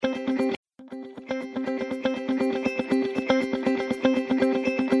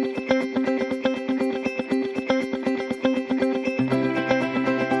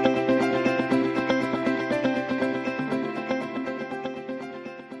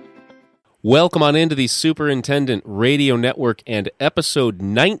Welcome on into the Superintendent Radio Network and episode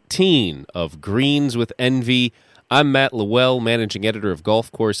 19 of Greens with Envy. I'm Matt Lowell, managing editor of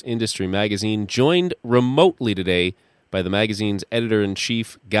Golf Course Industry Magazine, joined remotely today by the magazine's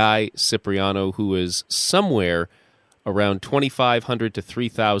editor-in-chief, Guy Cipriano, who is somewhere around 2,500 to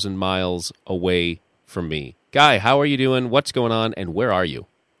 3,000 miles away from me. Guy, how are you doing? What's going on? And where are you?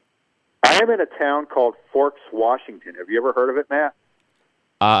 I am in a town called Forks, Washington. Have you ever heard of it, Matt?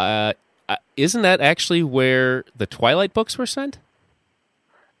 Isn't that actually where the Twilight books were sent?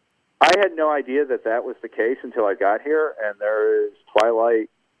 I had no idea that was the case until I got here, and there is Twilight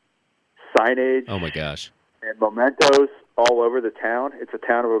signage. Oh, my gosh. And mementos all over the town. It's a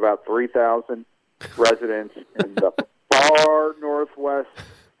town of about 3,000 residents in the far northwest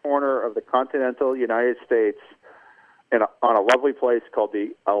corner of the continental United States on a lovely place called the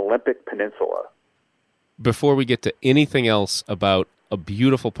Olympic Peninsula. Before we get to anything else about a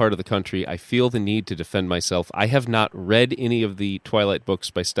beautiful part of the country, I feel the need to defend myself. I have not read any of the Twilight books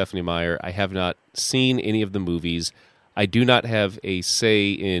by Stephenie Meyer. I have not seen any of the movies. I do not have a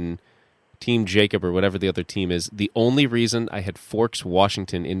say in Team Jacob or whatever the other team is. The only reason I had Forks,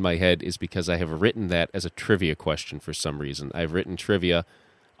 Washington in my head is because I have written that as a trivia question for some reason. I've written trivia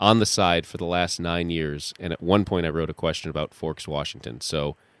on the side for the last 9 years, and at one point I wrote a question about Forks, Washington.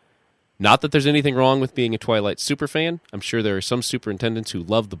 So, not that there's anything wrong with being a Twilight superfan. I'm sure there are some superintendents who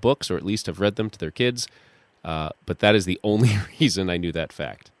love the books or at least have read them to their kids, but that is the only reason I knew that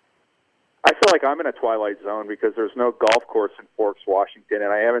fact. I feel like I'm in a Twilight zone because there's no golf course in Forks, Washington,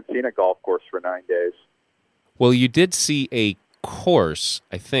 and I haven't seen a golf course for 9 days. Well, you did see a course,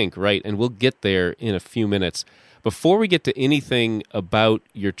 I think, right? And we'll get there in a few minutes. Before we get to anything about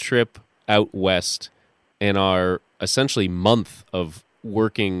your trip out west and our essentially month of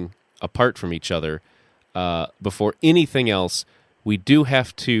working apart from each other, before anything else, we do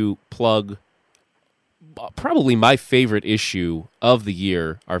have to plug probably my favorite issue of the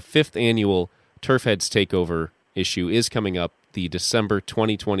year. Our 5th annual Turf Heads Takeover issue is coming up, the December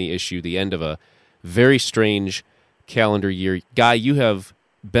 2020 issue, the end of a very strange calendar year. Guy, you have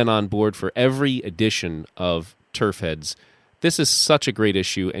been on board for every edition of Turf Heads. This is such a great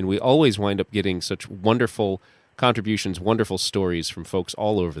issue, and we always wind up getting such wonderful contributions, wonderful stories from folks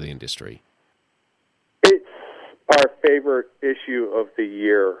all over the industry. It's our favorite issue of the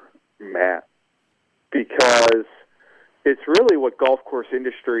year, Matt, because it's really what golf course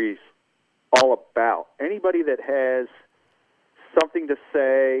industry's all about. Anybody that has something to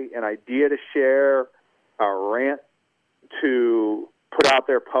say, an idea to share, a rant to put out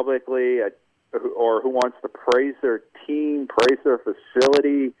there publicly, or who wants to praise their team, praise their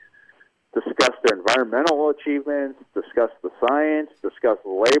facility, discuss their environmental achievements, discuss the science, discuss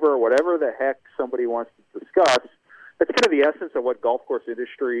labor, whatever the heck somebody wants to discuss. That's kind of the essence of what golf course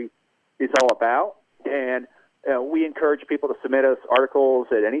industry is all about. And we encourage people to submit us articles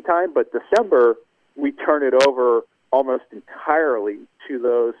at any time, but December, we turn it over almost entirely to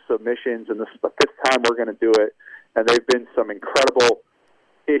those submissions, and this is the 5th time we're going to do it. And they've been some incredible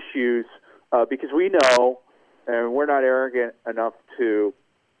issues because we know, and we're not arrogant enough to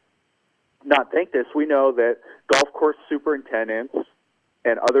not think this, we know that golf course superintendents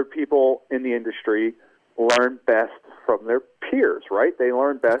and other people in the industry learn best from their peers, right? They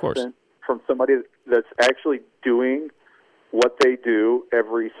learn best from somebody that's actually doing what they do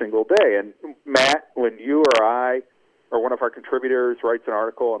every single day. And Matt, when you or I or one of our contributors writes an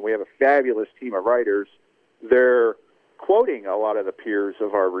article, and we have a fabulous team of writers, they're quoting a lot of the peers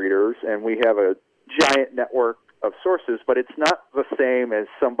of our readers, and we have a giant network of sources, but it's not the same as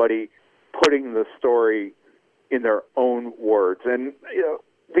somebody putting the story in their own words. And, you know,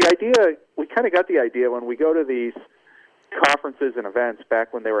 the idea, we kind of got the idea when we go to these conferences and events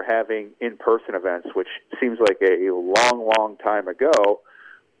back when they were having in-person events, which seems like a long, long time ago.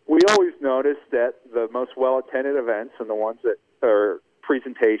 We always noticed that the most well-attended events and the ones that are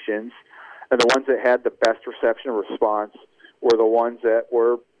presentations and the ones that had the best reception and response were the ones that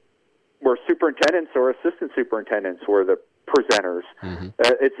were superintendents or assistant superintendents were the presenters. Mm-hmm.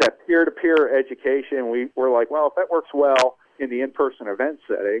 It's that peer-to-peer education. We're like, well, if that works well in the in-person event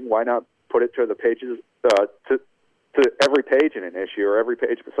setting, why not put it to the pages, to every page in an issue, or every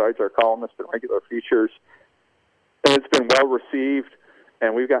page besides our columnist and regular features? And it's been well received,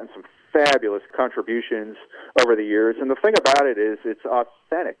 and we've gotten some fabulous contributions over the years. And the thing about it is it's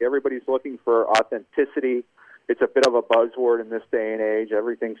authentic. Everybody's looking for authenticity. It's a bit of a buzzword in this day and age.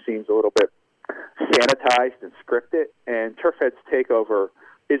 Everything seems a little bit sanitized and scripted, and Turf Heads Takeover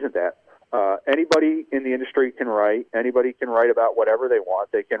isn't that. Anybody in the industry can write. Anybody can write about whatever they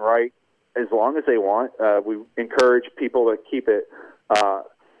want. They can write as long as they want. We encourage people to keep it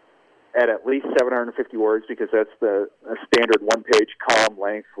at least 750 words because that's the standard one-page column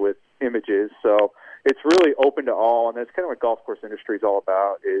length with images. So it's really open to all, and that's kind of what Golf Course Industry is all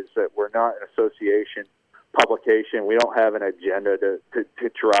about, is that we're not an association publication. We don't have an agenda to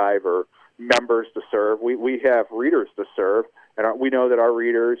drive or members to serve. We have readers to serve, and we know that our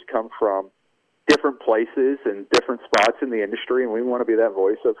readers come from different places and different spots in the industry, and we want to be that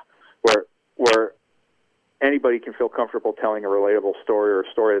voice of where anybody can feel comfortable telling a relatable story or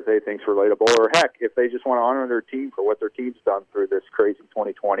a story that they think is relatable, or heck, if they just want to honor their team for what their team's done through this crazy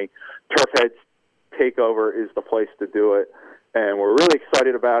 2020, Turfheads Takeover is the place to do it. And we're really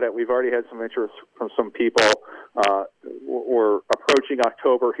excited about it. We've already had some interest from some people. We're approaching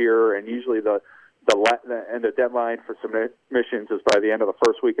October here, and usually the deadline for submissions is by the end of the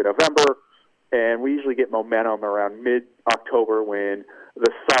first week of November. And we usually get momentum around mid-October when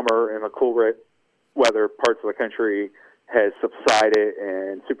the summer and the cool weather parts of the country has subsided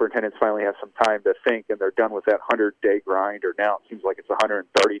and superintendents finally have some time to think, and they're done with that 100-day grind, or now it seems like it's a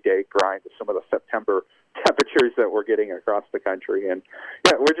 130-day grind with some of the September temperatures that we're getting across the country. And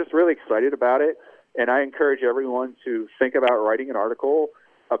yeah, we're just really excited about it, and I encourage everyone to think about writing an article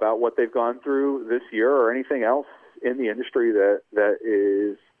about what they've gone through this year or anything else in the industry that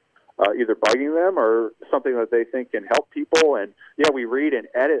is either bugging them or something that they think can help people. And yeah, we read and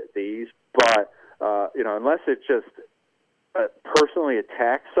edit these, but unless it just personally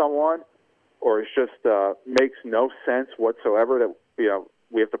attacks someone or it just makes no sense whatsoever, that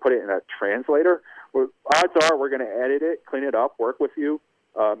we have to put it in a translator, odds are we're going to edit it, clean it up, work with you,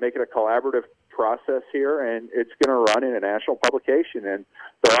 make it a collaborative process here, and it's going to run in a national publication. And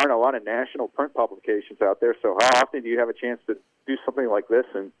there aren't a lot of national print publications out there, so how often do you have a chance to do something like this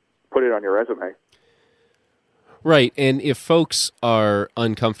and put it on your resume? Right, and if folks are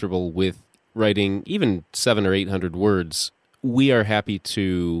uncomfortable with writing even 700 or 800 words, we are happy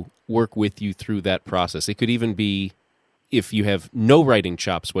to work with you through that process. It could even be if you have no writing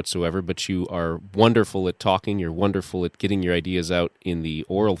chops whatsoever, but you are wonderful at talking, you're wonderful at getting your ideas out in the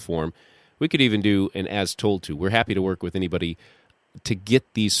oral form. We could even do an as told to. We're happy to work with anybody to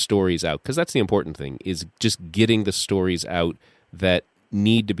get these stories out, because that's the important thing, is just getting the stories out that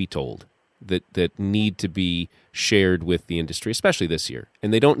need to be told, that need to be shared with the industry, especially this year.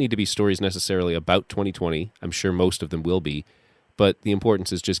 And they don't need to be stories necessarily about 2020. I'm sure most of them will be. But the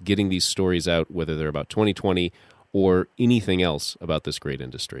importance is just getting these stories out, whether they're about 2020 or anything else about this great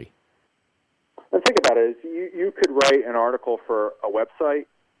industry. And think about it. You could write an article for a website,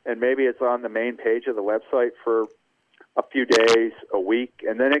 and maybe it's on the main page of the website for a few days, a week,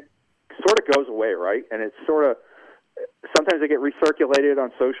 and then it sort of goes away, right? And it's sort of, sometimes they get recirculated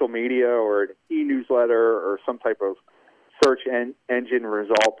on social media or an e-newsletter or some type of search engine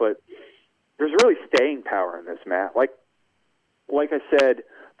result, but there's really staying power in this, Matt. Like I said,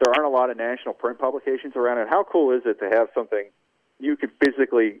 there aren't a lot of national print publications around, and how cool is it to have something you could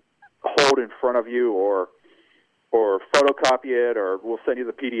physically hold in front of you, or photocopy it, or we'll send you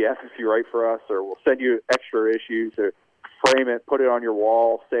the PDF if you write for us, or we'll send you extra issues, or frame it, put it on your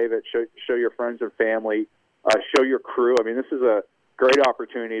wall, save it, show your friends and family, show your crew. I mean, this is a great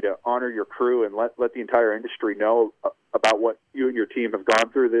opportunity to honor your crew and let the entire industry know about what you and your team have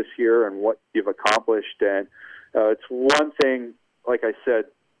gone through this year and what you've accomplished. And it's one thing, like I said,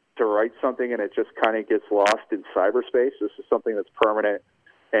 to write something and it just kind of gets lost in cyberspace. This is something that's permanent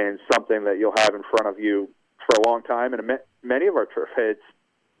and something that you'll have in front of you for a long time. And many of our Turfheads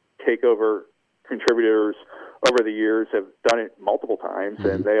Takeover contributors over the years have done it multiple times,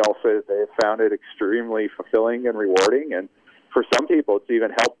 and they all say that they have found it extremely fulfilling and rewarding. And for some people, it's even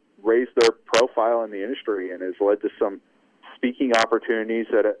helped raise their profile in the industry and has led to some speaking opportunities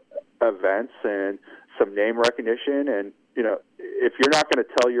at events and some name recognition. And, if you're not going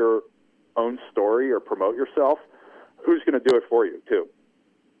to tell your own story or promote yourself, who's going to do it for you, too?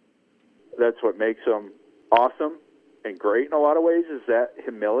 That's what makes them awesome and great in a lot of ways, is that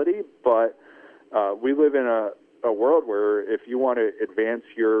humility. But we live in a world where if you want to advance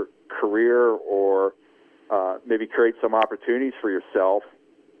your career or maybe create some opportunities for yourself,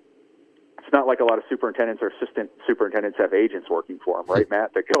 it's not like a lot of superintendents or assistant superintendents have agents working for them, right,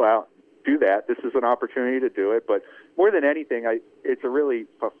 Matt, to go out and do that. This is an opportunity to do it. But more than anything, it's a really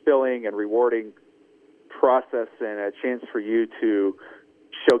fulfilling and rewarding process and a chance for you to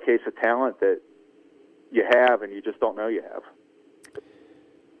showcase a talent that you have and you just don't know you have.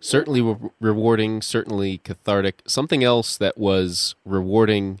 Certainly rewarding, certainly cathartic. Something else that was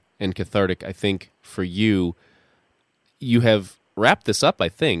rewarding and cathartic, I think, for you, you have wrapped this up, I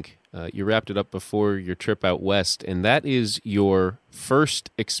think. You wrapped it up before your trip out west, and that is your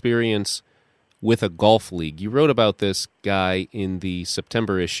first experience with a golf league. You wrote about this guy in the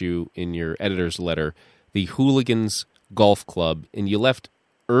September issue in your editor's letter, the Hooligans Golf Club, and you left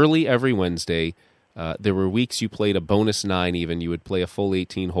early every Wednesday. There were weeks you played a bonus 9 even. You would play a full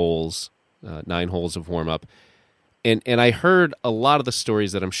 18 holes, 9 holes of warm-up. And I heard a lot of the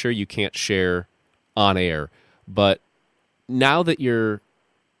stories that I'm sure you can't share on air, but now that you're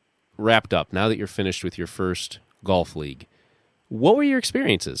wrapped up, now that you're finished with your first golf league, what were your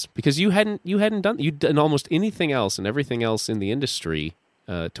experiences? Because you'd done almost anything else and everything else in the industry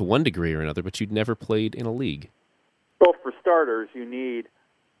to one degree or another, but you'd never played in a league. Well, for starters, you need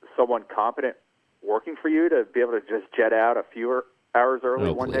someone competent working for you to be able to just jet out a few hours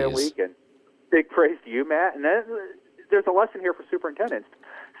early one day a week. And big praise to you, Matt. And then there's a lesson here for superintendents.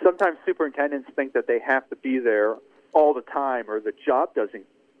 Sometimes superintendents think that they have to be there all the time or the job doesn't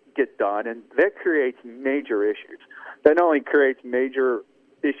get done, and that creates major issues. That not only creates major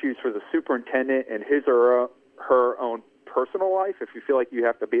issues for the superintendent and his or her own personal life, if you feel like you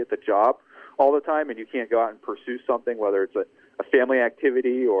have to be at the job all the time and you can't go out and pursue something, whether it's a family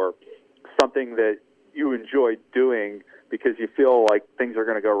activity or something that you enjoy doing because you feel like things are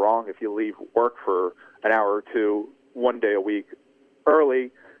going to go wrong if you leave work for an hour or two one day a week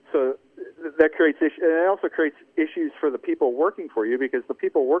early. So that creates issues, and it also creates issues for the people working for you because the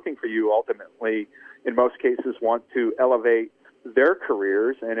people working for you ultimately, in most cases, want to elevate their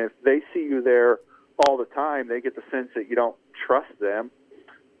careers, and if they see you there all the time, they get the sense that you don't trust them.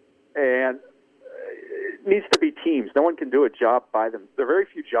 And it needs to be teams. No one can do a job by them. There are very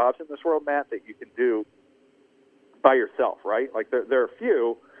few jobs in this world, Matt, that you can do by yourself, right? Like there are a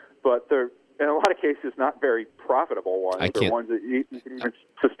few, but they're in a lot of cases not very profitable ones. They're ones that you can even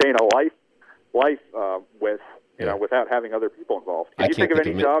sustain a life with, without having other people involved. Can you think of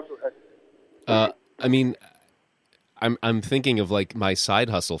any jobs? I mean, I'm thinking of like my side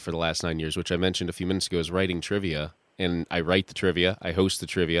hustle for the last 9 years, which I mentioned a few minutes ago, is writing trivia. And I write the trivia, I host the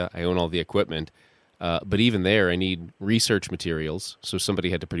trivia, I own all the equipment. But even there, I need research materials, so somebody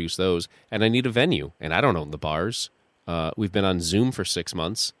had to produce those. And I need a venue, and I don't own the bars. We've been on Zoom for 6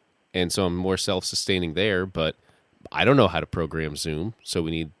 months, and so I'm more self-sustaining there, but I don't know how to program Zoom, so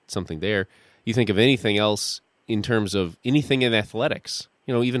we need something there. You think of anything else in terms of anything in athletics.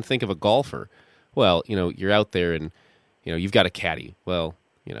 Even think of a golfer. Well, you're out there and, you've got a caddy. Well,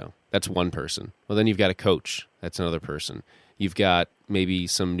 that's one person. Well, then you've got a coach. That's another person. You've got maybe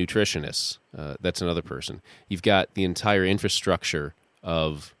some nutritionists. That's another person. You've got the entire infrastructure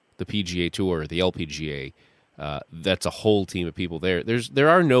of the PGA Tour, the LPGA. That's a whole team of people there. There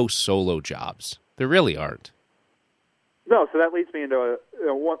are no solo jobs. There really aren't. No, so that leads me into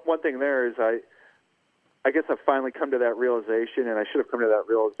one thing there is I guess I've finally come to that realization, and I should have come to that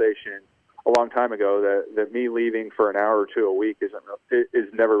realization a long time ago, that me leaving for an hour or two a week is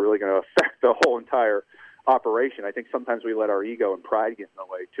never really going to affect the whole entire operation. I think sometimes we let our ego and pride get in the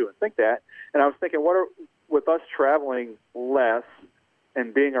way too, and think that. And I was thinking, with us traveling less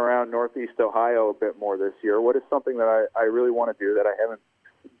and being around Northeast Ohio a bit more this year, what is something that I really want to do that I haven't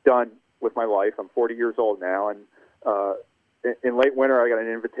done with my life? I'm 40 years old now, and in late winter I got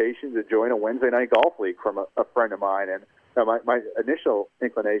an invitation to join a Wednesday night golf league from a friend of mine, and my initial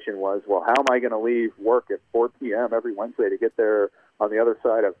inclination was, well, how am I going to leave work at 4 p.m. every Wednesday to get there on the other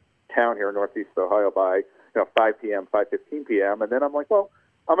side of town here in Northeast Ohio by 5 p.m., 5:15 p.m. And then I'm like, well,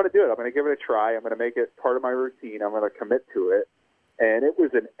 I'm going to do it. I'm going to give it a try. I'm going to make it part of my routine. I'm going to commit to it. And it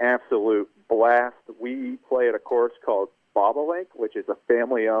was an absolute blast. We play at a course called Bobolink, which is a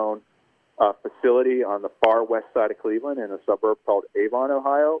family-owned facility on the far west side of Cleveland in a suburb called Avon,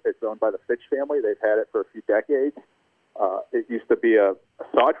 Ohio. It's owned by the Fitch family. They've had it for a few decades. It used to be a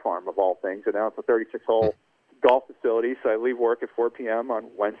sod farm of all things, and now it's a 36-hole golf facility. So I leave work at 4 p.m. on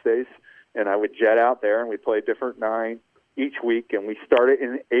Wednesdays, and I would jet out there, and we play a different 9 each week. And we started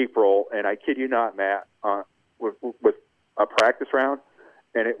in April, and I kid you not, Matt, with a practice round,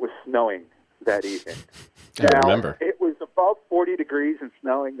 and it was snowing that evening. I remember. It was above 40 degrees and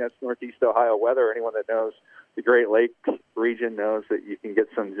snowing. That's Northeast Ohio weather. Anyone that knows the Great Lakes region knows that you can get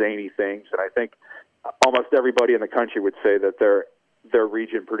some zany things, and I think almost everybody in the country would say that their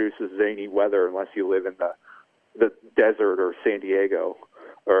region produces zany weather unless you live in the desert or San Diego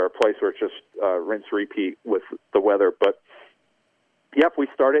or a place where it's just rinse repeat with the weather. But yep, we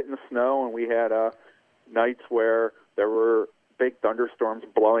started in the snow, and we had nights where there were big thunderstorms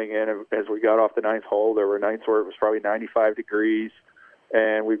blowing in as we got off the 9th hole. There were nights where it was probably 95 degrees,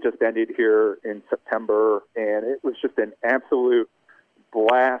 and we've just ended here in September, and it was just an absolute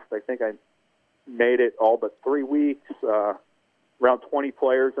blast. I think I made it all but 3 weeks, around 20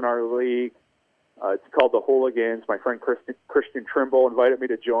 players in our league. It's called the Hooligans. My friend Christian Trimble invited me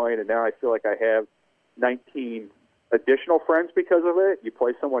to join, and now I feel like I have 19 additional friends because of it. You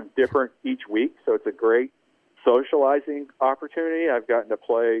play someone different each week, so it's a great socializing opportunity. I've gotten to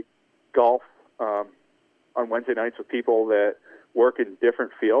play golf on Wednesday nights with people that work in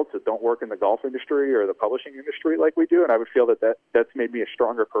different fields that don't work in the golf industry or the publishing industry like we do, and I would feel that's made me a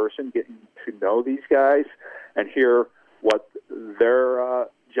stronger person, getting to know these guys and hear what their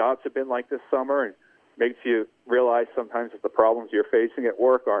jobs have been like this summer, and makes you realize sometimes that the problems you're facing at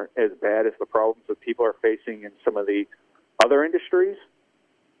work aren't as bad as the problems that people are facing in some of the other industries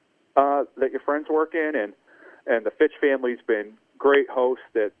that your friends work in. And the Fitch family's been great hosts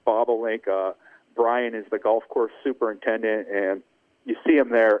at Bobolink. Brian is the golf course superintendent, and you see him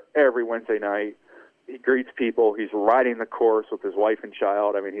there every Wednesday night. He greets people. He's riding the course with his wife and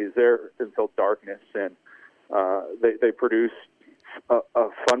child. I mean, he's there until darkness, and they produce a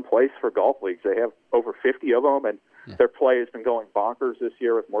fun place for golf leagues. They have over 50 of them, and their play has been going bonkers this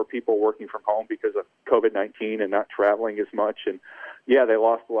year with more people working from home because of COVID-19 and not traveling as much. And, yeah, they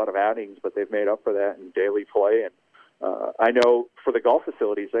lost a lot of outings, but they've made up for that in daily play. And I know for the golf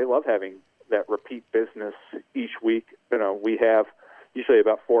facilities, they love having that repeat business each week. You know, we have usually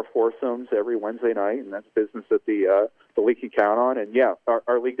about 4 foursomes every Wednesday night, and that's business that the league can count on. And, yeah,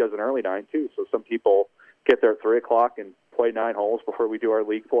 our league does an early 9, too, so some people get there at 3 o'clock and play 9 holes before we do our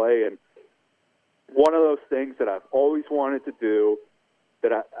league play. And one of those things that I've always wanted to do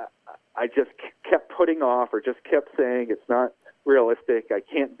that I just kept putting off or just kept saying it's not realistic, I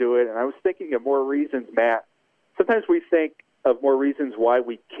can't do it. And I was thinking of more reasons, Matt. Sometimes we think of more reasons why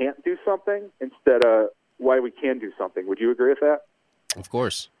we can't do something instead of why we can do something. Would you agree with that? Of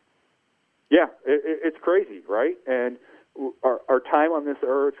course. Yeah, it's crazy, right? And our time on this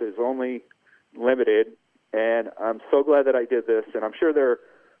earth is only limited, and I'm so glad that I did this. And I'm sure there are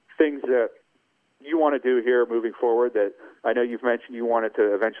things that you want to do here moving forward that I know you've mentioned you wanted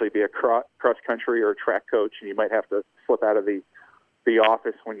to eventually be a cross-country or a track coach, and you might have to slip out of the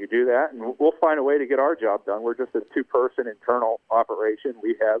office when you do that. And we'll find a way to get our job done. We're just a 2-person internal operation.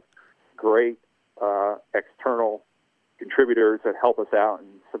 We have great external contributors that help us out and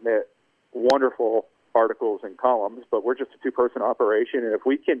submit wonderful articles and columns, but we're just a 2-person operation. And if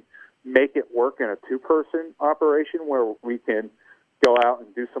we can make it work in a 2-person operation where we can go out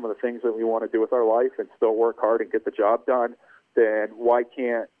and do some of the things that we want to do with our life and still work hard and get the job done, then why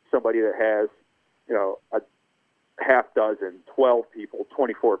can't somebody that has, you know, a half dozen, 12 people,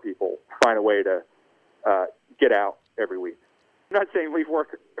 24 people find a way to get out every week? I'm not saying leave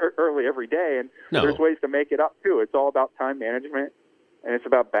work early every day, and there's ways to make it up too. It's all about time management, and it's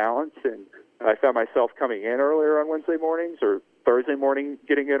about balance. And I found myself coming in earlier on Wednesday mornings or Thursday morning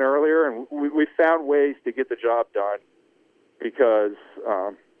getting in earlier, and we found ways to get the job done because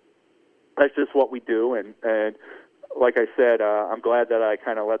that's just what we do. And like I said, I'm glad that I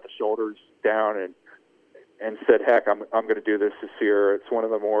kind of let the shoulders down and said, heck, I'm going to do this year. It's one of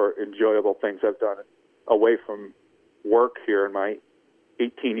the more enjoyable things I've done away from work here in my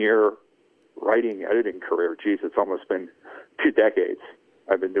 18-year writing editing career. Geez, it's almost been 2 decades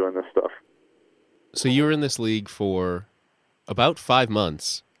I've been doing this stuff. So you were in this league for about 5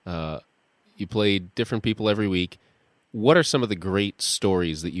 months. You played different people every week. What are some of the great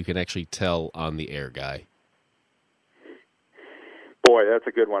stories that you can actually tell on the air, Guy? Boy, that's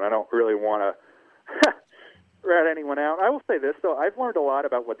a good one. I don't really want to rat anyone out. I will say this, though. I've learned a lot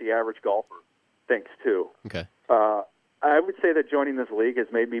about what the average golfer thinks, too. Okay. I would say that joining this league has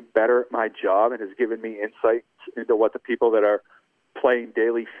made me better at my job and has given me insight into what the people that are playing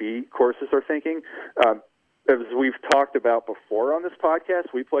daily fee courses are thinking. As we've talked about before on this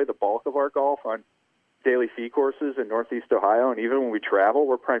podcast, we play the bulk of our golf on daily fee courses in Northeast Ohio, and even when we travel,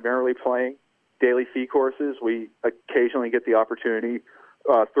 we're primarily playing daily fee courses. We occasionally get the opportunity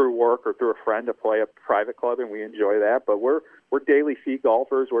through work or through a friend to play a private club, and we enjoy that. But we're daily fee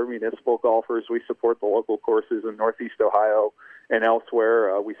golfers. We're municipal golfers. We support the local courses in Northeast Ohio and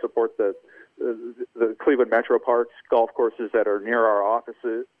elsewhere. We support the Cleveland Metro Parks golf courses that are near our office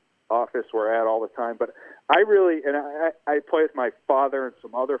we're at all the time. But I really, and I play with my father and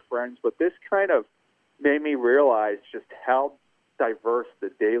some other friends, but this kind of made me realize just how diverse the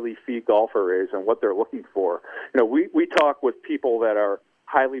daily fee golfer is and what they're looking for. You know, we talk with people that are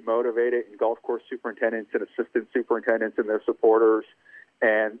highly motivated and golf course superintendents and assistant superintendents and their supporters,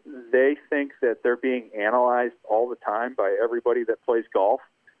 and they think that they're being analyzed all the time by everybody that plays golf.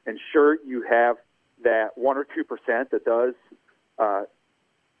 And sure, you have that 1 or 2% that does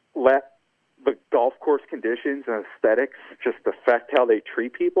let the golf course conditions and aesthetics just affect how they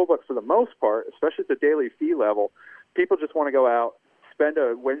treat people. But for the most part, especially at the daily fee level, people just want to go out, spend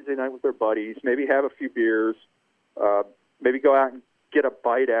a Wednesday night with their buddies, maybe have a few beers, maybe go out and get a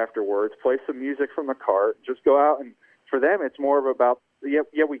bite afterwards, play some music from the cart, just go out. And for them, it's more of about,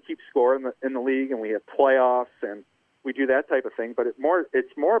 we keep score in the league, and we have playoffs, and we do that type of thing. But it's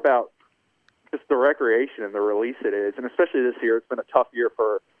more about just the recreation and the release it is. And especially this year, it's been a tough year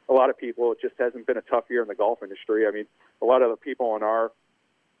for a lot of people. It just hasn't been a tough year in the golf industry. I mean, a lot of the people in our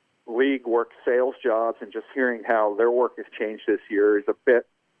league work sales jobs, and just hearing how their work has changed this year is a bit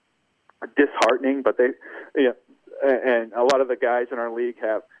disheartening. But and a lot of the guys in our league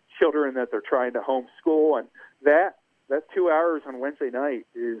have children that they're trying to homeschool, and that 2 hours on Wednesday night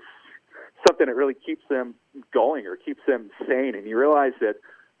is something that really keeps them going or keeps them sane. And you realize that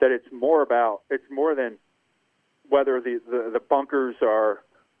it's more than whether the bunkers are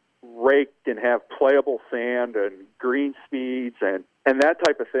raked and have playable sand and green speeds and that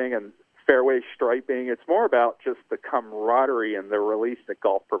type of thing, and fairway striping. It's more about just the camaraderie and the release that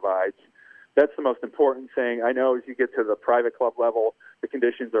golf provides. That's the most important thing. I know as you get to the private club level, the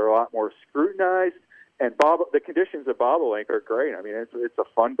conditions are a lot more scrutinized, and the conditions at Bobolink are great. I mean, it's a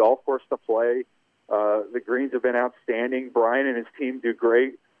fun golf course to play. The greens have been outstanding. Brian and his team do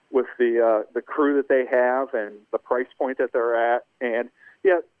great with the crew that they have and the price point that they're at. And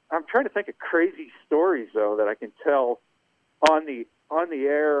yeah, I'm trying to think of crazy stories though that I can tell on the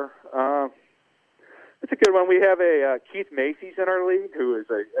air. It's a good one. We have a Keith Macy's in our league, who is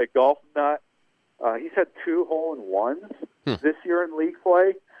a golf nut. He's had 2 hole-in-ones this year in league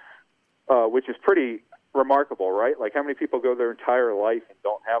play, which is pretty remarkable, right? Like, how many people go their entire life and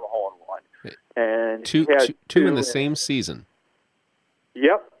don't have a hole-in-one? And two in the same season.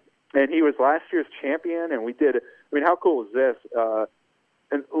 Yep. And he was last year's champion, and we did. I mean, how cool is this?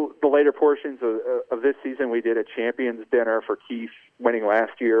 In the later portions of this season, we did a champions dinner for Keith winning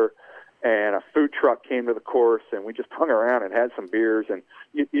last year, and a food truck came to the course, and we just hung around and had some beers. And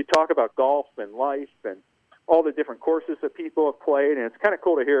you talk about golf and life and all the different courses that people have played, and it's kind of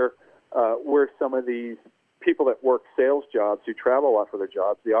cool to hear where some of these people that work sales jobs, who travel a lot for their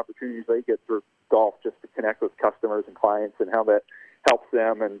jobs, the opportunities they get through golf just to connect with customers and clients, and how that helps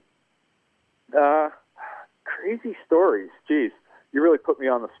them. And crazy stories. Geez, you really put me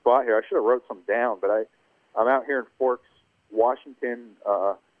on the spot here. I should have wrote some down, but I'm out here in Forks, Washington.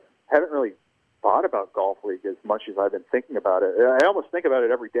 Haven't really thought about Golf League as much as I've been thinking about it. I almost think about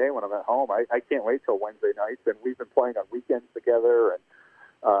it every day when I'm at home. I can't wait till Wednesday nights, and we've been playing on weekends together, and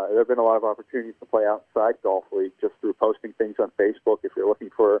there have been a lot of opportunities to play outside Golf League just through posting things on Facebook if you're looking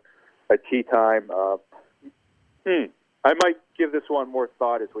for a tee time. I might give this one more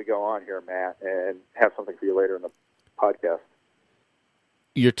thought as we go on here, Matt, and have something for you later in the podcast.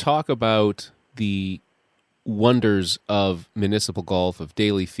 Your talk about the wonders of municipal golf, of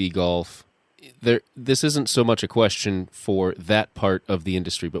daily fee golf, this isn't so much a question for that part of the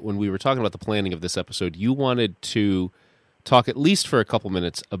industry, but when we were talking about the planning of this episode, you wanted to talk at least for a couple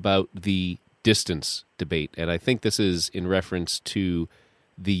minutes about the distance debate, and I think this is in reference to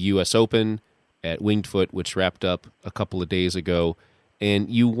the U.S. Open at Winged Foot, which wrapped up a couple of days ago, and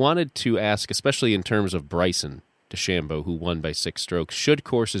you wanted to ask, especially in terms of Bryson DeChambeau, who won by 6 strokes, should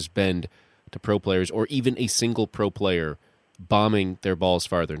courses bend to pro players, or even a single pro player bombing their balls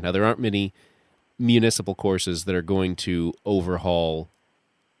farther? Now, there aren't many municipal courses that are going to overhaul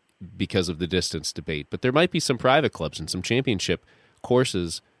because of the distance debate, but there might be some private clubs and some championship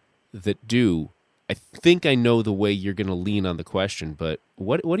courses that do. I think I know the way you're going to lean on the question, but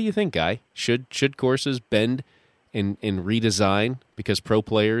what do you think, Guy? Should courses bend and redesign because pro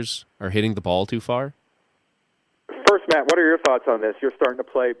players are hitting the ball too far? First, Matt, what are your thoughts on this? You're starting to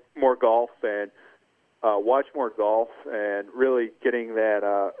play more golf and watch more golf and really getting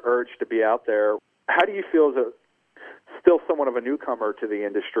that urge to be out there. How do you feel as still somewhat of a newcomer to the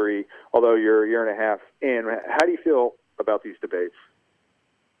industry, although you're a year and a half in? How do you feel about these debates?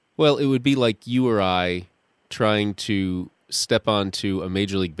 Well, it would be like you or I trying to step onto a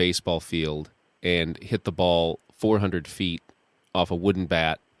Major League Baseball field and hit the ball 400 feet off a wooden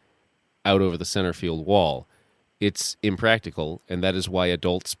bat out over the center field wall. It's impractical, and that is why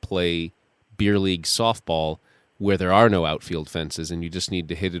adults play beer league softball where there are no outfield fences, and you just need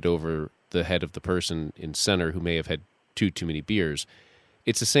to hit it over the head of the person in center who may have had too many beers.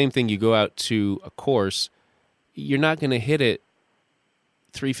 It's the same thing. You go out to a course, you're not going to hit it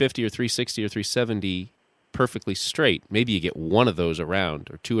 350 or 360 or 370 perfectly straight. Maybe you get one of those around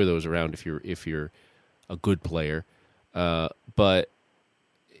or 2 of those around if you're a good player. But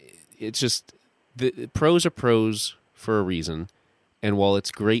it's just the pros are pros for a reason, and while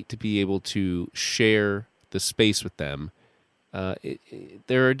it's great to be able to share the space with them,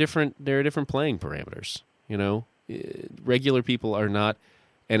 there are different playing parameters. You know, Regular people are not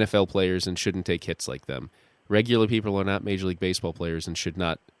NFL players and shouldn't take hits like them. Regular people are not Major League Baseball players and should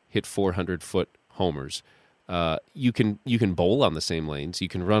not hit 400-foot homers. You can bowl on the same lanes, you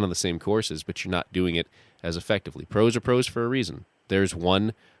can run on the same courses, but you're not doing it as effectively. Pros are pros for a reason. There's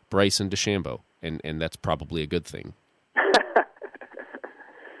one Bryson DeChambeau, and that's probably a good thing.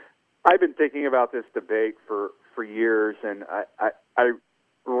 I've been thinking about this debate for years, and I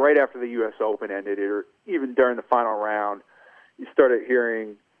right after the U.S. Open ended, or even during the final round, you started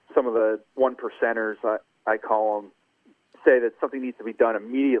hearing some of the one percenters, I call them, say that something needs to be done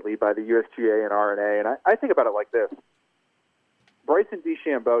immediately by the USGA and R&A. And I think about it like this. Bryson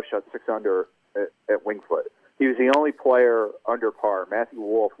DeChambeau shot 6 under at Winged Foot. He was the only player under par. Matthew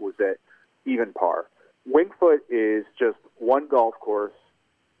Wolff was at even par. Winged Foot is just one golf course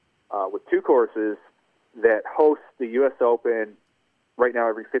with 2 courses that hosts the U.S. Open right now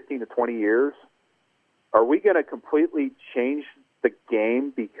every 15 to 20 years. Are we going to completely change the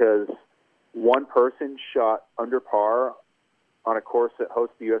game because one person shot under par on a course that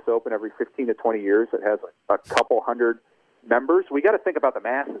hosts the U.S. Open every 15 to 20 years that has a couple hundred members? We got to think about the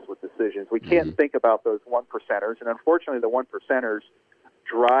masses with decisions. We can't think about those one percenters, and unfortunately the one percenters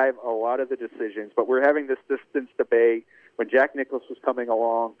drive a lot of the decisions. But we're having this distance debate. When Jack Nicklaus was coming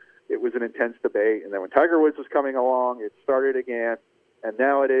along, it was an intense debate, and then when Tiger Woods was coming along, it started again, and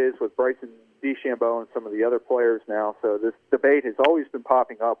now it is with Bryson DeChambeau and some of the other players now. So this debate has always been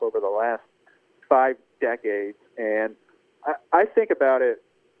popping up over the last 5 decades, and I think about it,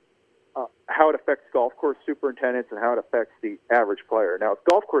 how it affects golf course superintendents and how it affects the average player. Now,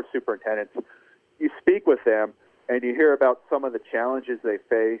 golf course superintendents, you speak with them and you hear about some of the challenges they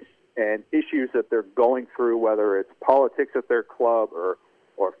face and issues that they're going through, whether it's politics at their club or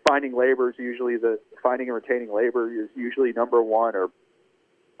finding labor is usually finding and retaining labor is usually number one, or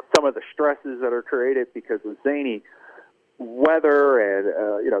some of the stresses that are created because of zany weather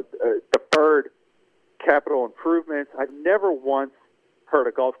and deferred capital improvements. I've never once heard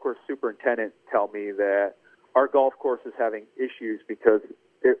a golf course superintendent tell me that our golf course is having issues because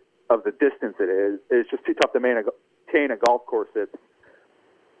of the distance it is. It's just too tough to maintain a golf course that's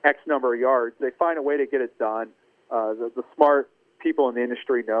X number of yards. They find a way to get it done. The smart people in the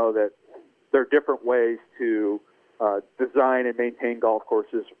industry know that there are different ways to design and maintain golf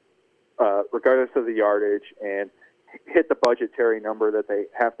courses regardless of the yardage and hit the budgetary number that they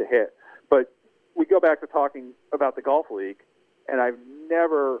have to hit. But we go back to talking about the golf league, and I've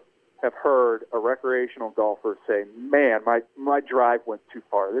never have heard a recreational golfer say, man, my drive went too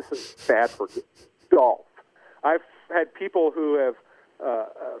far. This is bad for golf. I've had people who have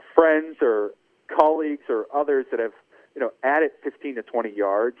friends or colleagues or others that have added 15 to 20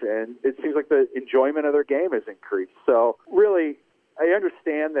 yards, and it seems like the enjoyment of their game has increased. So really, I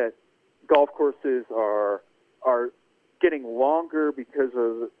understand that golf courses are getting longer because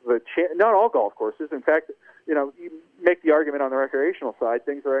of not all golf courses. In fact, you make the argument on the recreational side,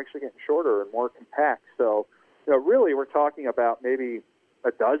 things are actually getting shorter and more compact. So, really, we're talking about maybe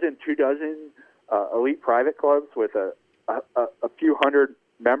a dozen, 2 dozen elite private clubs with a few hundred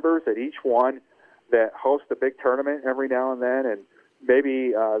members at each one that host a big tournament every now and then. And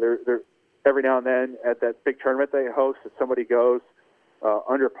maybe they're every now and then at that big tournament they host, if somebody goes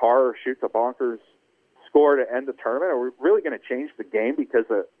under par or shoots a bonkers score to end the tournament, are we really going to change the game because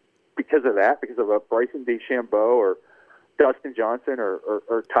of that, because of a Bryson DeChambeau or Dustin Johnson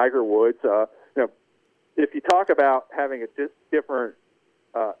or Tiger Woods? If you talk about having a different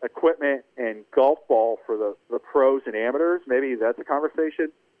equipment and golf ball for the pros and amateurs, maybe that's a conversation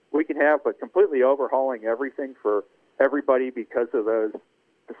we can have, but completely overhauling everything for everybody because of those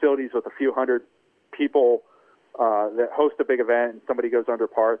facilities with a few hundred people that host a big event and somebody goes under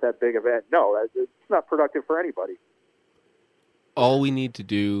par at that big event, no, it's not productive for anybody. All we need to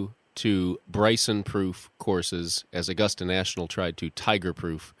do to Bryson-proof courses, as Augusta National tried to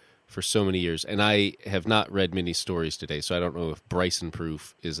Tiger-proof for so many years, and I have not read many stories today, so I don't know if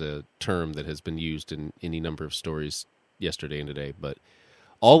Bryson-proof is a term that has been used in any number of stories yesterday and today, but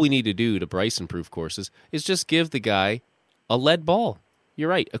all we need to do to Bryson-proof courses is just give the guy a lead ball. You're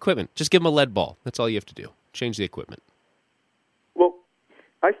right, equipment. Just give him a lead ball. That's all you have to do. Change the equipment. Well,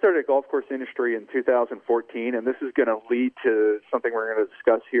 I started a golf course industry in 2014, and this is going to lead to something we're going to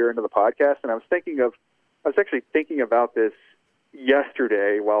discuss here into the podcast. And I was actually thinking about this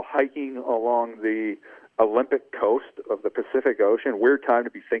yesterday while hiking along the Olympic coast of the Pacific Ocean. Weird time to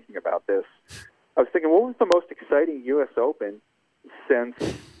be thinking about this. I was thinking, what was the most exciting U.S. Open since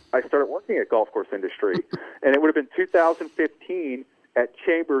I started working at golf course industry? And it would have been 2015 at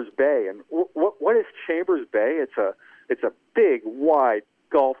Chambers Bay. And what is Chambers Bay? It's a big, wide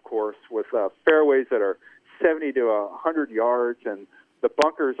golf course with fairways that are 70 to 100 yards, and the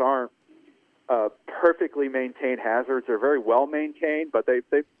bunkers aren't perfectly maintained hazards. They're very well maintained, but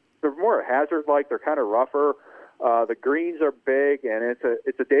they're more hazard-like. They're kind of rougher. The greens are big, and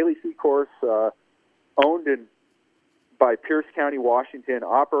it's a daily C course owned by Pierce County, Washington,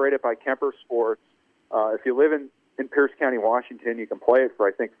 operated by Kemper Sports. If you live in Pierce County, Washington, you can play it for,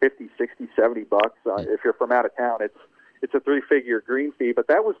 I think, 50, 60, 70 bucks. If you're from out of town, it's a three-figure green fee. But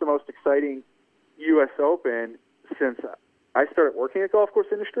that was the most exciting U.S. Open since I started working at Golf Course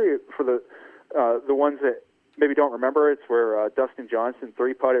Industry. For the ones that maybe don't remember, it's where Dustin Johnson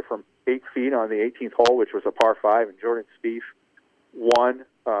three-putted from 8 feet on the 18th hole, which was a par 5, and Jordan Spieth won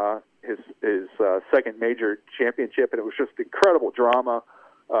his second major championship, and it was just incredible drama.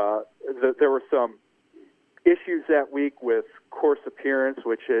 There were some issues that week with course appearance,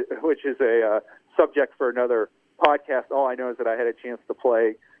 which is a subject for another podcast. All I know is that I had a chance to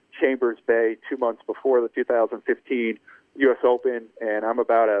play Chambers Bay 2 months before the 2015 U.S. Open, and I'm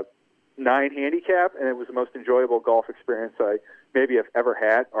about a 9 handicap, and it was the most enjoyable golf experience I maybe have ever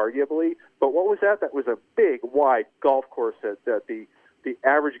had, arguably. But what was that? That was a big, wide golf course that the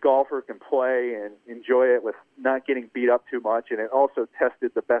average golfer can play and enjoy it with not getting beat up too much, and it also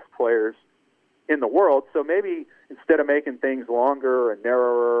tested the best players in the world. So maybe instead of making things longer and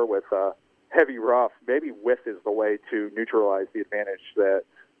narrower with heavy rough, maybe width is the way to neutralize the advantage that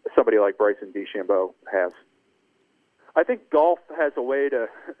somebody like Bryson DeChambeau has. I think golf has a way to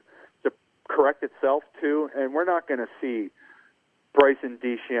correct itself too, and we're not going to see Bryson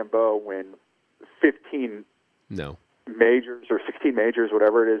DeChambeau win 15 majors or 16 majors,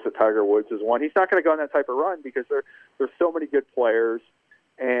 whatever it is that Tiger Woods has won. He's not going to go on that type of run because there's so many good players.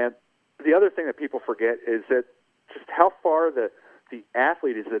 And the other thing that people forget is that just how far the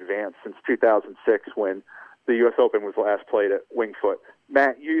athlete has advanced since 2006 when the U.S. Open was last played at Winged Foot.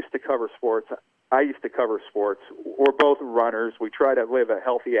 Matt, you used to cover sports. I used to cover sports. We're both runners. We try to live a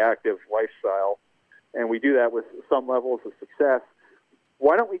healthy, active lifestyle, and we do that with some levels of success.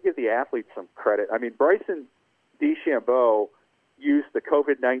 Why don't we give the athletes some credit? I mean, Bryson DeChambeau used the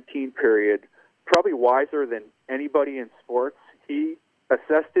COVID-19 period probably wiser than anybody in sports. He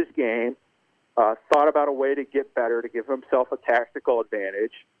assessed his game, thought about a way to get better, to give himself a tactical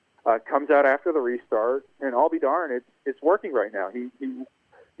advantage, comes out after the restart, and I'll be darned, it's working right now.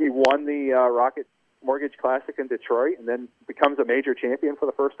 He won the Rocket Mortgage Classic in Detroit and then becomes a major champion for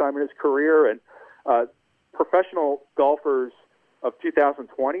the first time in his career. And professional golfers of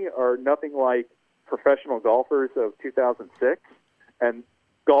 2020 are nothing like professional golfers of 2006. And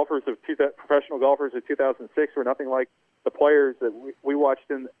professional golfers of 2006 were nothing like the players that we watched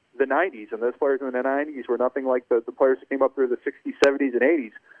in the 90s. And those players in the 90s were nothing like the players who came up through the 60s, 70s, and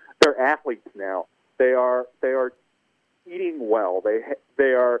 80s. They're athletes now. They are eating well.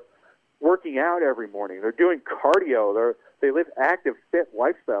 They are working out every morning. They're doing cardio. They live active, fit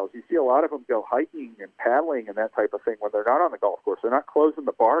lifestyles. You see a lot of them go hiking and paddling and that type of thing when they're not on the golf course. They're not closing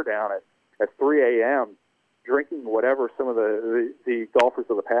the bar down at 3 a.m., drinking whatever some of the golfers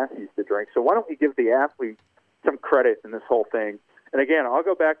of the past used to drink. So why don't we give the athlete some credit in this whole thing? And again, I'll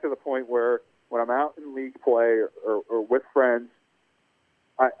go back to the point where when I'm out in league play or with friends,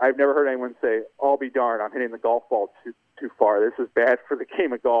 I've never heard anyone say, I'll be darned, I'm hitting the golf ball too far. This is bad for the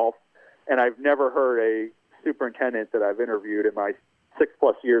game of golf. And I've never heard a superintendent that I've interviewed in my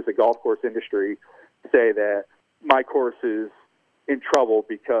 6+ years of Golf Course Industry say that my course is in trouble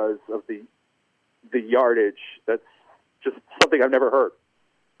because of the yardage. That's just something I've never heard.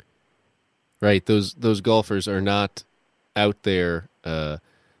 Right. Those golfers are not out there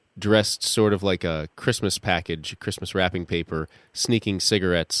dressed sort of like a Christmas package, Christmas wrapping paper, sneaking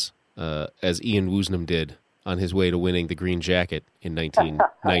cigarettes as Ian Woosnam did on his way to winning the green jacket in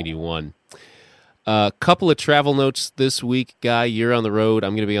 1991. Couple of travel notes this week. Guy, you're on the road.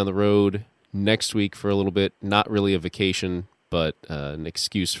 I'm going to be on the road next week for a little bit. Not really a vacation, but an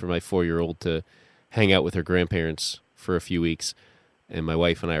excuse for my 4-year-old to hang out with her grandparents for a few weeks. And my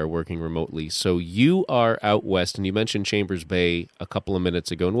wife and I are working remotely. So you are out west, and you mentioned Chambers Bay a couple of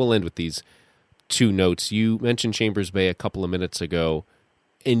minutes ago, and we'll end with these 2 notes. You mentioned Chambers Bay a couple of minutes ago,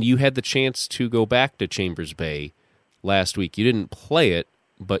 and you had the chance to go back to Chambers Bay last week. You didn't play it,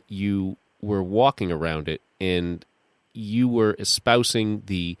 but you were walking around it, and you were espousing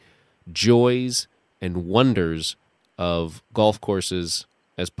the joys and wonders of golf courses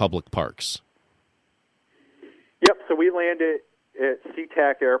as public parks. Yep, so we landed at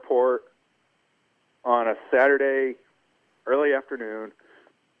SeaTac Airport on a Saturday early afternoon,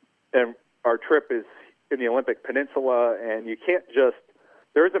 and our trip is in the Olympic Peninsula, and you can't just,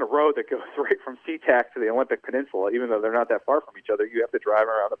 there isn't a road that goes right from SeaTac to the Olympic Peninsula, even though they're not that far from each other. You have to drive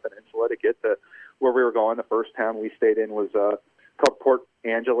around the peninsula to get to where we were going. The first town we stayed in was called Port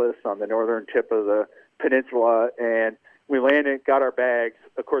Angeles on the northern tip of the peninsula, and we landed, got our bags,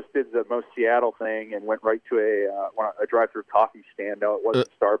 of course, did the most Seattle thing and went right to a drive-through coffee stand. No, it wasn't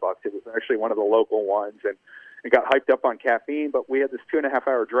Starbucks. It was actually one of the local ones, and got hyped up on caffeine. But we had this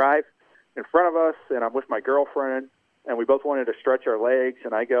 2.5-hour drive in front of us, and I'm with my girlfriend, and we both wanted to stretch our legs.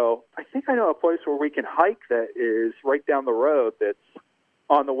 And I go, I think I know a place where we can hike that is right down the road that's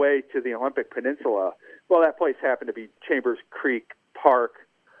on the way to the Olympic Peninsula. Well, that place happened to be Chambers Creek Park,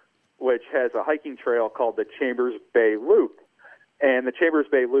 which has a hiking trail called the Chambers Bay Loop. And the Chambers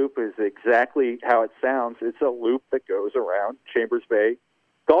Bay Loop is exactly how it sounds. It's a loop that goes around Chambers Bay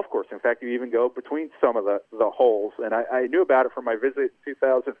Golf Course. In fact, you even go between some of the holes. And I knew about it from my visit in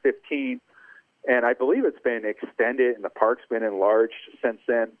 2015, and I believe it's been extended and the park's been enlarged since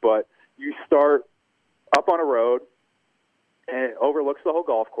then. But you start up on a road, and it overlooks the whole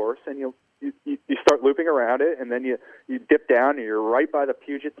golf course, and you start looping around it, and then you dip down, and you're right by the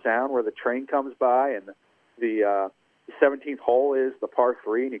Puget Sound where the train comes by, and the 17th hole is the par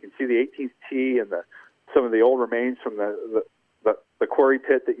 3, and you can see the 18th tee and some of the old remains from the quarry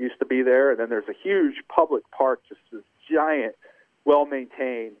pit that used to be there. And then there's a huge public park, just this giant,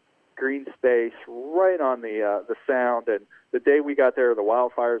 well-maintained green space right on the Sound. And the day we got there, the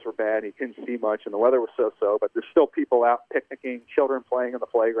wildfires were bad, and you couldn't see much, and the weather was so-so, but there's still people out picnicking, children playing on the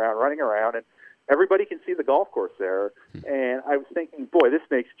playground, running around, and everybody can see the golf course there. And I was thinking, boy, this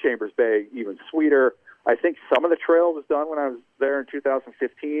makes Chambers Bay even sweeter. I think some of the trail was done when I was there in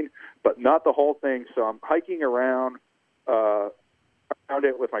 2015, but not the whole thing. So I'm hiking around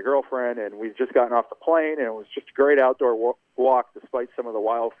it with my girlfriend, and we've just gotten off the plane, and it was just a great outdoor walk despite some of the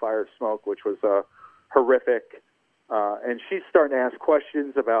wildfire smoke, which was horrific. And she's starting to ask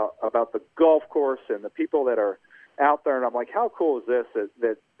questions about the golf course and the people that are out there. And I'm like, how cool is this,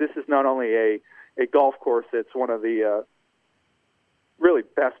 that this is not only a golf course, it's one of the really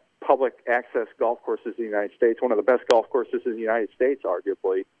best public access golf courses in the United States, one of the best golf courses in the United States,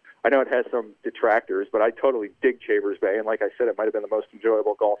 arguably. I know it has some detractors, but I totally dig Chambers Bay. And like I said, it might have been the most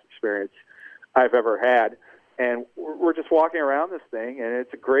enjoyable golf experience I've ever had. And we're just walking around this thing, and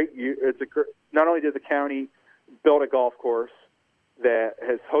not only did the county build a golf course that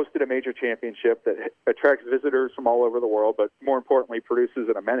has hosted a major championship that attracts visitors from all over the world, but more importantly produces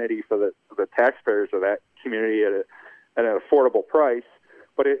an amenity for the taxpayers of that community at an affordable price.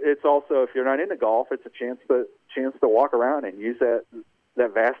 But it's also, if you're not into golf, it's a chance to walk around and use that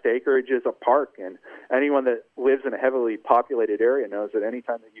vast acreage as a park. And anyone that lives in a heavily populated area knows that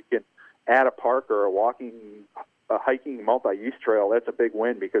anytime that you can add a park or a hiking multi-use trail, that's a big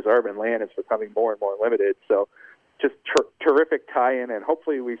win, because urban land is becoming more and more limited. So just terrific tie-in, and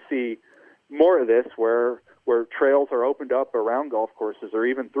hopefully we see more of this where trails are opened up around golf courses or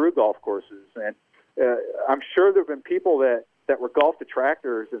even through golf courses. And I'm sure there have been people that were golf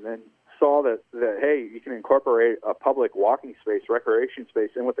detractors and then saw that hey, you can incorporate a public walking space, recreation space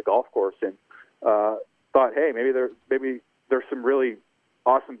in with the golf course, and thought, hey, maybe there's some really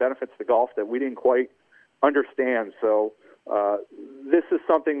awesome benefits to golf that we didn't quite understand. So this is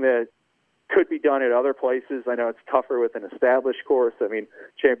something that could be done at other places. I know it's tougher with an established course. I mean,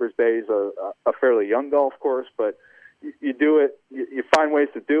 Chambers Bay is a fairly young golf course, but you do it, you find ways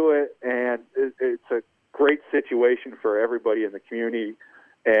to do it, and it's a great situation for everybody in the community.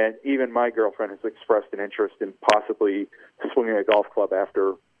 And even my girlfriend has expressed an interest in possibly swinging a golf club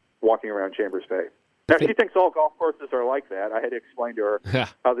after walking around Chambers Bay. Now, she thinks all golf courses are like that. I had to explain to her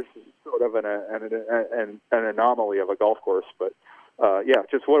how this is sort of an anomaly of a golf course. But,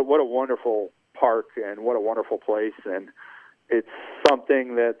 just what a wonderful park and what a wonderful place. And it's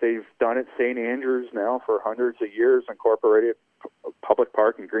something that they've done at St. Andrews now for hundreds of years, incorporated public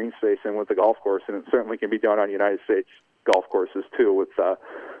park and green space in with the golf course. And it certainly can be done on United States golf courses, too, with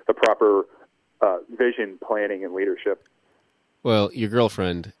the proper vision, planning, and leadership. Well, your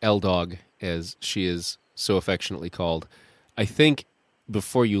girlfriend, L-Dog, as she is so affectionately called, I think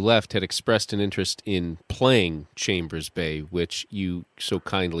before you left had expressed an interest in playing Chambers Bay, which you so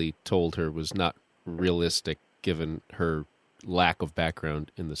kindly told her was not realistic given her lack of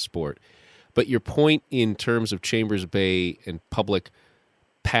background in the sport. But your point in terms of Chambers Bay and public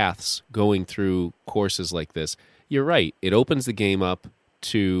paths going through courses like this, you're right. It opens the game up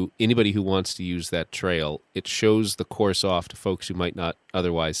to anybody who wants to use that trail. It shows the course off to folks who might not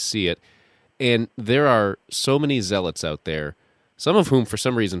otherwise see it. And there are so many zealots out there, some of whom for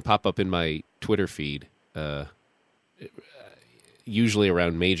some reason pop up in my Twitter feed, usually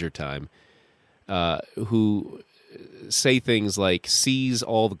around major time, who say things like seize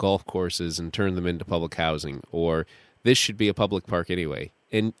all the golf courses and turn them into public housing, or this should be a public park anyway.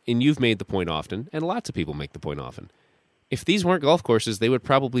 and you've made the point often, and lots of people make the point often. If these weren't golf courses, they would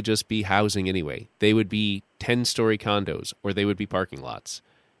probably just be housing anyway. They would be 10-story condos, or they would be parking lots.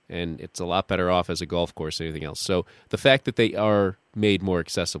 And it's a lot better off as a golf course than anything else. So the fact that they are made more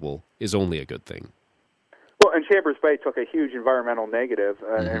accessible is only a good thing. Well, and Chambers Bay took a huge environmental negative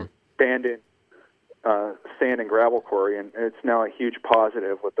and abandoned sand and gravel quarry, and it's now a huge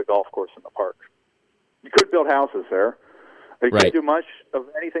positive with the golf course in the park. You could build houses there. You can't do much of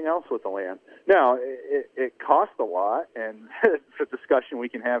anything else with the land. Now, it costs a lot, and it's a discussion we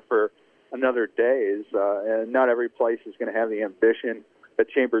can have for another day. And not every place is going to have the ambition that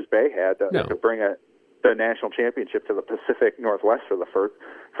Chambers Bay had to bring the national championship to the Pacific Northwest for the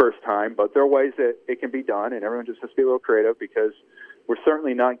first time. But there are ways that it can be done, and everyone just has to be a little creative, because we're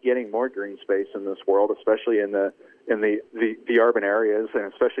certainly not getting more green space in this world, especially in the urban areas,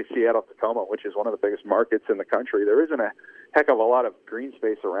 and especially Seattle, Tacoma, which is one of the biggest markets in the country. There isn't a heck of a lot of green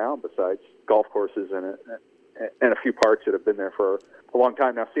space around besides golf courses and a few parks that have been there for a long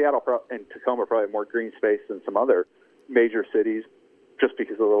time. Now, Seattle and Tacoma probably have more green space than some other major cities, just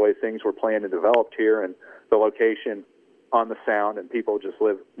because of the way things were planned and developed here, and the location on the Sound, and people just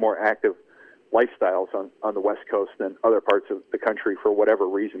live more active lifestyles on the West Coast than other parts of the country for whatever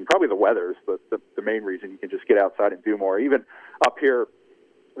reason. Probably the weather's the main reason. You can just get outside and do more. Even up here,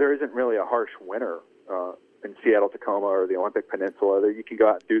 there isn't really a harsh winter in Seattle, Tacoma, or the Olympic Peninsula. You can go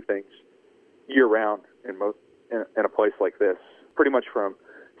out and do things year-round in a place like this. Pretty much from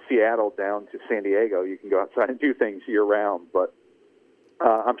Seattle down to San Diego, you can go outside and do things year-round. But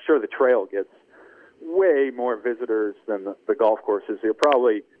I'm sure the trail gets way more visitors than the golf courses. You're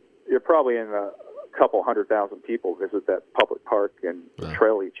probably in a couple 100,000 people visit that public park and the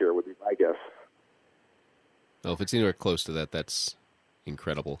trail each year, would be my guess. Well, if it's anywhere close to that, that's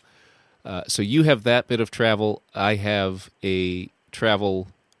incredible. So you have that bit of travel. I have a travel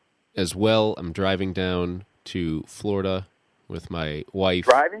as well. I'm driving down to Florida with my wife.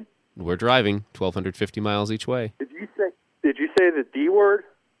 Driving? We're driving 1,250 miles each way. Did you say the D word?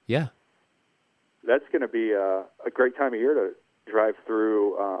 Yeah. That's going to be a great time of year to drive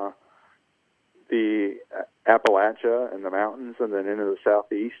through the Appalachia and the mountains, and then into the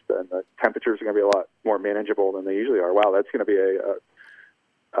southeast, and the temperatures are going to be a lot more manageable than they usually are. Wow, that's going to be a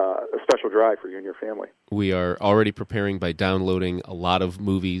special drive for you and your family. We are already preparing by downloading a lot of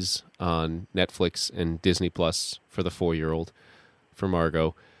movies on Netflix and Disney Plus for the 4-year-old, for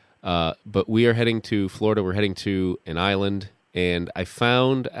Margot. But we are heading to Florida. We're heading to an island, and I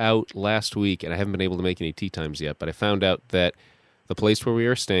found out last week, and I haven't been able to make any tee times yet, but I found out that the place where we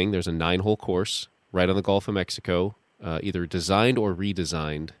are staying, there's a 9-hole course right on the Gulf of Mexico, either designed or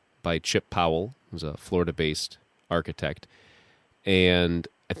redesigned by Chip Powell, who's a Florida-based architect. And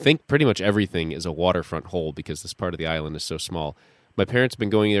I think pretty much everything is a waterfront hole because this part of the island is so small. My parents have been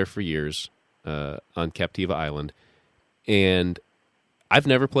going there for years on Captiva Island, and I've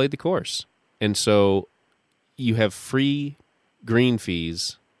never played the course. And so you have free green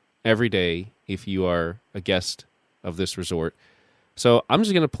fees every day if you are a guest of this resort. So I'm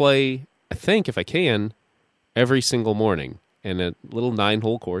just going to play, I think, if I can, every single morning. And a little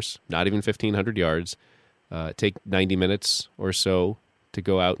 9-hole course, not even 1,500 yards. Take 90 minutes or so to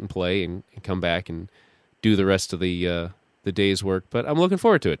go out and play and come back and do the rest of the day's work. But I'm looking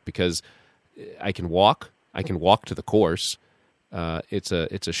forward to it because I can walk. I can walk to the course. It's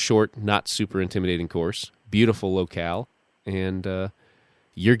a short, not super intimidating course. Beautiful locale. And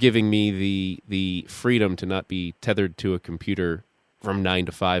you're giving me the freedom to not be tethered to a computer from 9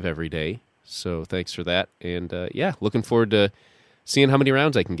 to 5 every day. So thanks for that. And looking forward to seeing how many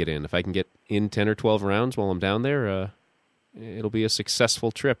rounds I can get in. If I can get in 10 or 12 rounds while I'm down there, it'll be a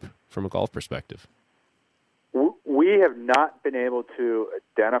successful trip from a golf perspective. We have not been able to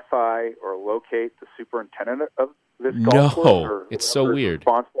identify or locate the superintendent of this golf course. No, it's so weird.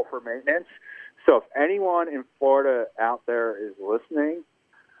 Responsible for maintenance. So if anyone in Florida out there is listening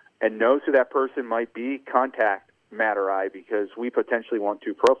and knows who that person might be, contact Matt or I, because we potentially want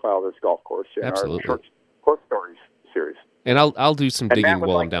to profile this golf course in our short course stories series. And I'll do some digging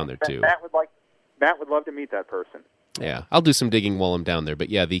while I'm down there too. Matt would love to meet that person. Yeah, I'll do some digging while I'm down there. But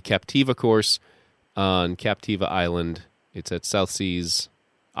yeah, the Captiva course on Captiva Island. It's at South Seas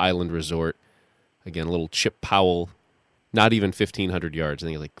Island Resort. Again, a little Chip Powell, not even 1,500 yards. I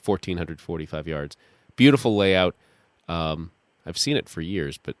think it's like 1,445 yards. Beautiful layout. I've seen it for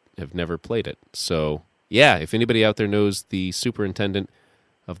years, but have never played it. So yeah, if anybody out there knows the superintendent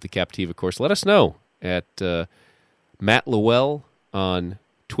of the Captiva course, let us know at Matt Lowell on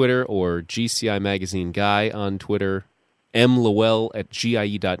Twitter or GCI Magazine Guy on Twitter, mlowell at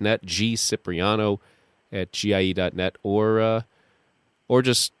GIE.net, G Cipriano at GIE.net, or or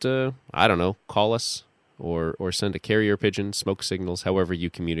just, I don't know, call us or send a carrier pigeon, smoke signals, however you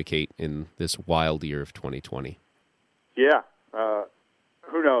communicate in this wild year of 2020. Yeah.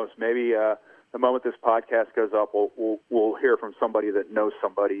 Who knows? Maybe the moment this podcast goes up, we'll hear from somebody that knows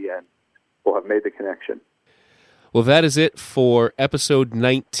somebody, and we'll have made the connection. Well, that is it for episode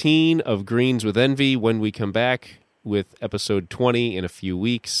 19 of Greens with Envy. When we come back with episode 20 in a few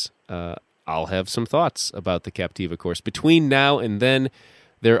weeks, I'll have some thoughts about the Captiva course. Between now and then,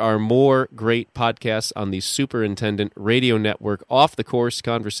 there are more great podcasts on the Superintendent Radio Network, off the course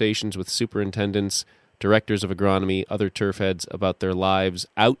conversations with superintendents, directors of agronomy, other turf heads about their lives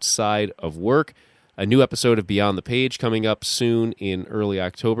outside of work. A new episode of Beyond the Page coming up soon in early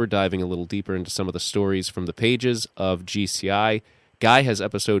October, diving a little deeper into some of the stories from the pages of GCI. Guy has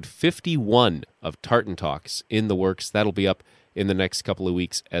episode 51 of Tartan Talks in the works. That'll be up in the next couple of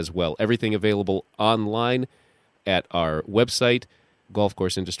weeks as well. Everything available online at our website,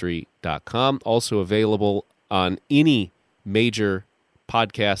 golfcourseindustry.com. Also available on any major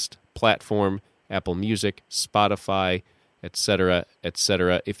podcast platform, Apple Music, Spotify, etc.,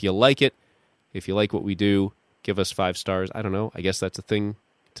 etc. If you like it, if you like what we do, give us 5 stars. I don't know. I guess that's a thing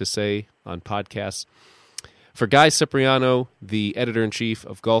to say on podcasts. For Guy Cipriano, the editor-in-chief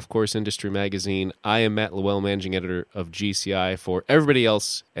of Golf Course Industry Magazine, I am Matt Lowell, managing editor of GCI. For everybody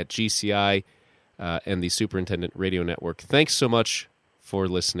else at GCI and the Superintendent Radio Network, thanks so much for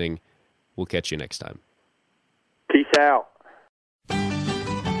listening. We'll catch you next time. Peace out.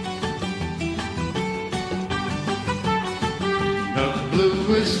 The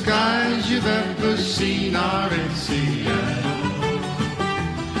bluest skies you've ever seen are in Seattle,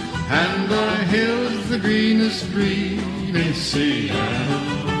 and the hills the greenest green in Seattle.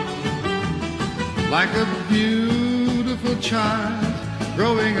 Like a beautiful child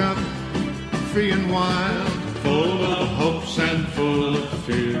growing up free and wild, full of hopes and full of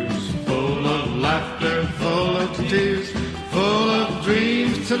fears, full of laughter, full of tears, full of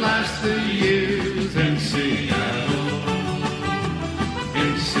dreams to last the years in Seattle.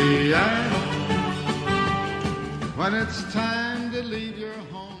 In Seattle, when it's time to leave your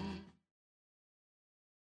home.